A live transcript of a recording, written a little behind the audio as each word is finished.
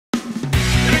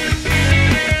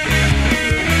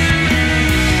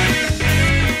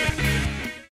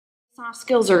Soft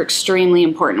skills are extremely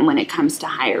important when it comes to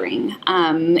hiring.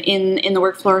 In the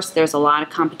workforce, there's a lot of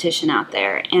competition out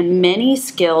there, and many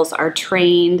skills are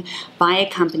trained by a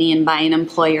company and by an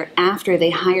employer after they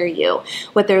hire you.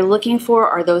 What they're looking for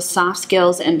are those soft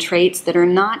skills and traits that are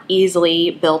not easily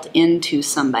built into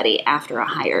somebody after a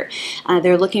hire.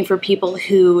 They're looking for people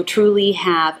who truly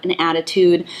have an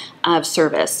attitude of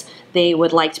service. They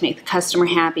would like to make the customer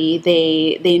happy.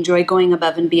 They enjoy going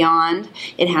above and beyond.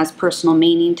 It has personal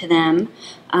meaning to them.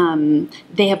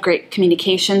 They have great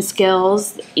communication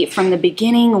skills. From the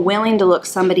beginning, willing to look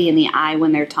somebody in the eye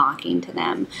when they're talking to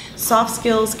them. Soft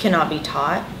skills cannot be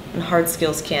taught, and hard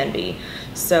skills can be.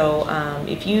 So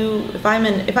if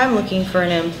I'm looking for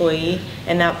an employee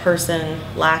and that person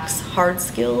lacks hard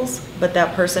skills, but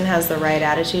that person has the right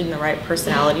attitude and the right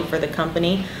personality for the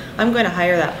company, I'm going to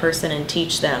hire that person and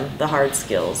teach them the hard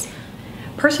skills.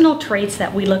 Personal traits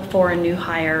that we look for in new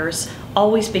hires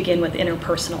always begin with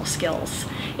interpersonal skills.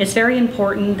 It's very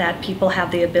important that people have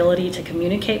the ability to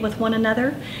communicate with one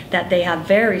another, that they have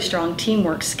very strong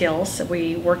teamwork skills.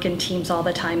 We work in teams all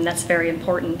the time. That's very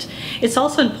important. It's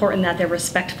also important that they're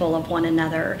respectful of one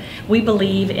another. We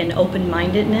believe in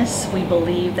open-mindedness. We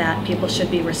believe that people should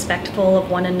be respectful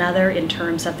of one another in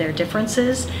terms of their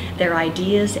differences, their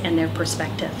ideas, and their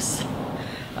perspectives.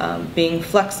 Being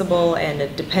flexible and a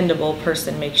dependable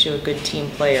person makes you a good team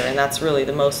player, and that's really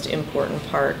the most important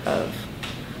part of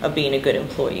being a good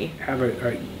employee. Have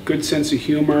a good sense of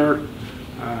humor.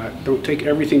 Don't take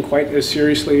everything quite as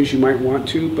seriously as you might want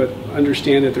to, but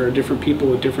understand that there are different people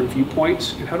with different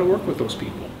viewpoints and how to work with those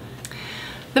people.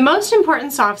 The most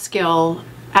important soft skill,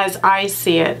 as I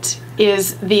see it,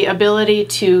 is the ability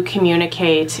to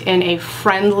communicate in a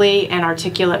friendly and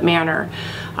articulate manner.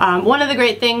 One of the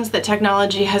great things that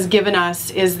technology has given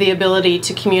us is the ability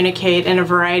to communicate in a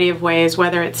variety of ways,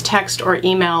 whether it's text or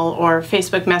email or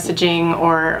Facebook messaging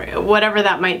or whatever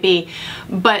that might be.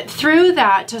 But through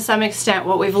that, to some extent,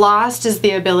 what we've lost is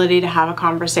the ability to have a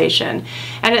conversation.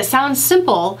 And it sounds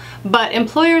simple, but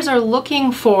employers are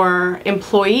looking for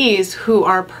employees who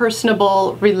are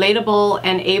personable, relatable,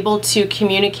 and able to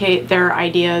communicate their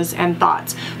ideas and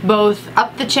thoughts, both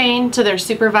up the chain to their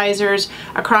supervisors,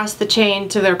 across the chain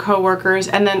to their co-workers,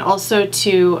 and then also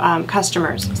to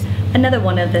customers. Another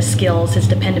one of the skills is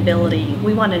dependability.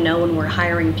 We want to know when we're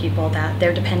hiring people that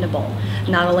they're dependable.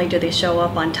 Not only do they show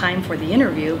up on time for the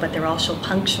interview, but they're also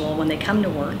punctual when they come to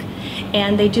work,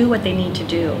 and they do what they need to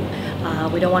do.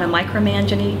 We don't want to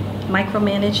micromanage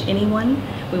anyone.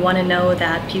 We want to know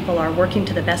that people are working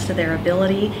to the best of their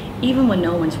ability, even when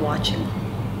no one's watching.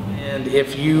 And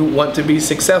if you want to be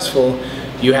successful,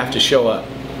 you have to show up.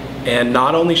 And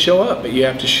not only show up, but you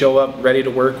have to show up ready to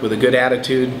work with a good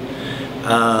attitude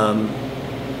and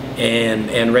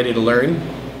ready to learn.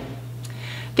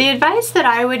 The advice that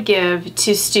I would give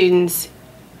to students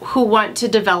who want to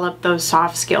develop those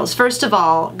soft skills, first of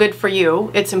all, good for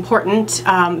you. It's important.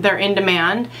 They're in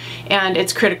demand and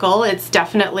it's critical. It's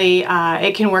definitely,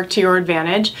 it can work to your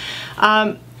advantage.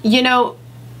 You know,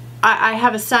 I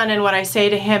have a son, and what I say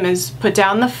to him is put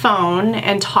down the phone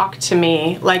and talk to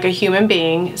me like a human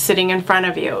being sitting in front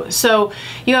of you. So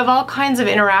you have all kinds of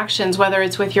interactions, whether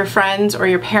it's with your friends or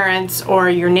your parents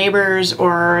or your neighbors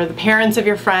or the parents of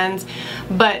your friends,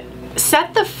 but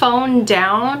set the phone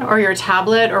down or your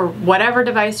tablet or whatever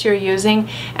device you're using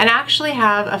and actually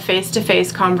have a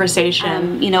face-to-face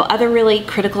conversation. You know, other really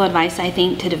critical advice, I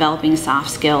think, to developing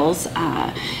soft skills,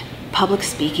 public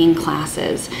speaking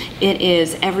classes. It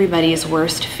is everybody's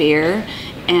worst fear,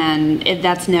 and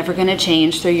that's never going to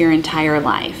change through your entire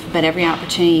life. But every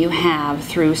opportunity you have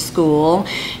through school,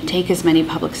 take as many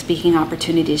public speaking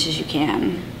opportunities as you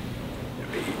can.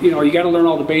 You know, you got to learn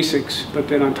all the basics, but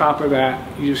then on top of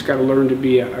that, you just got to learn to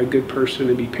be a good person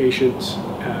and be patient,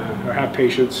 or have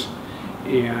patience,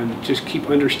 and just keep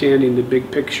understanding the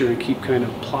big picture and keep kind of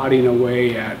plodding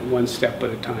away at one step at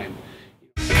a time.